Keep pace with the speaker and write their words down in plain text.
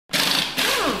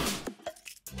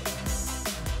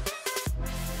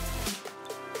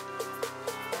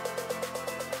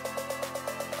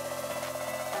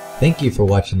Thank you for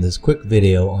watching this quick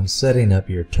video on setting up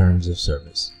your terms of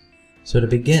service. So to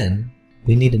begin,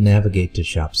 we need to navigate to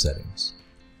Shop Settings.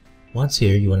 Once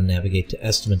here, you want to navigate to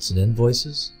Estimates and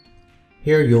Invoices.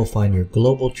 Here you'll find your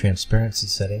Global Transparency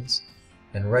settings,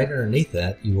 and right underneath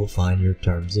that you will find your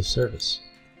Terms of Service.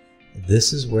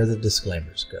 This is where the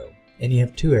disclaimers go, and you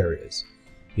have two areas.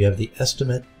 You have the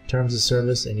Estimate Terms of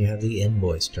Service and you have the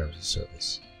Invoice Terms of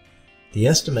Service. The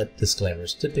Estimate disclaimer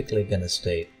is typically going to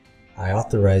state, I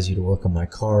authorize you to work on my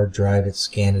car, drive it,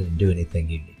 scan it, and do anything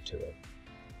you need to it.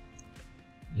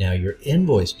 Now your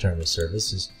invoice term of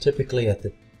service is typically at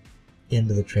the end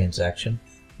of the transaction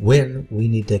when we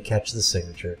need to catch the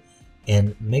signature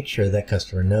and make sure that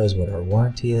customer knows what our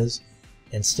warranty is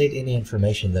and state any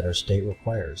information that our state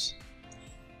requires.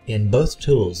 In both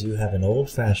tools you have an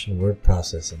old-fashioned word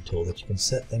processing tool that you can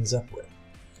set things up with.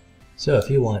 So if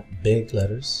you want big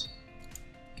letters,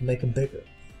 you can make them bigger.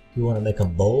 If you want to make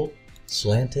them bold,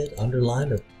 slanted,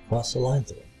 underlined, or cross the line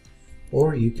through them.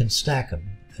 Or you can stack them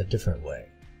a different way.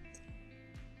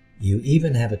 You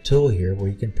even have a tool here where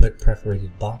you can put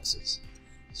perforated boxes.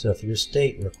 So if your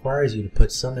state requires you to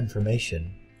put some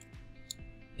information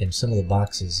in some of the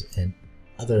boxes and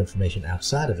other information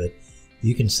outside of it,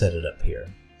 you can set it up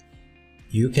here.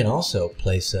 You can also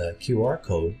place a QR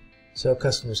code so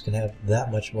customers can have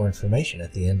that much more information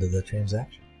at the end of the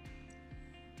transaction.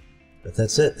 But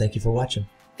that's it. Thank you for watching.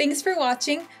 Thanks for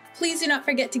watching. Please do not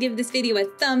forget to give this video a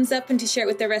thumbs up and to share it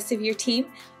with the rest of your team.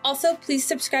 Also, please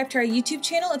subscribe to our YouTube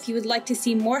channel if you would like to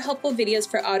see more helpful videos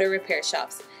for auto repair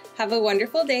shops. Have a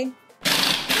wonderful day.